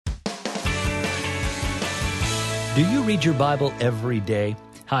Do you read your Bible every day?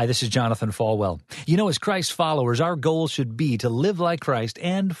 Hi, this is Jonathan Falwell. You know, as Christ followers, our goal should be to live like Christ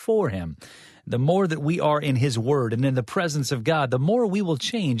and for Him. The more that we are in His Word and in the presence of God, the more we will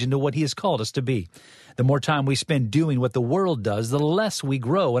change into what He has called us to be. The more time we spend doing what the world does, the less we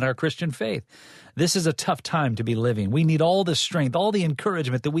grow in our Christian faith. This is a tough time to be living. We need all the strength, all the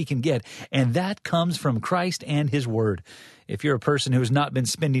encouragement that we can get, and that comes from Christ and His Word. If you're a person who has not been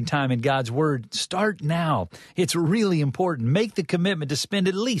spending time in God's Word, start now. It's really important. Make the commitment to spend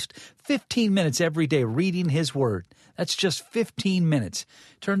at least 15 minutes every day reading His Word. That's just 15 minutes.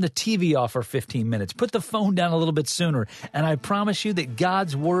 Turn the TV off for 15 minutes. Put the phone down a little bit sooner. And I promise you that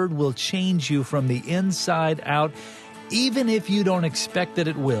God's Word will change you from the inside out. Even if you don't expect that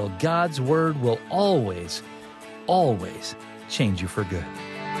it will, God's Word will always, always change you for good.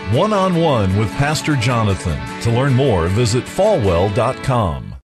 One-on-one with Pastor Jonathan. To learn more, visit falwell.com.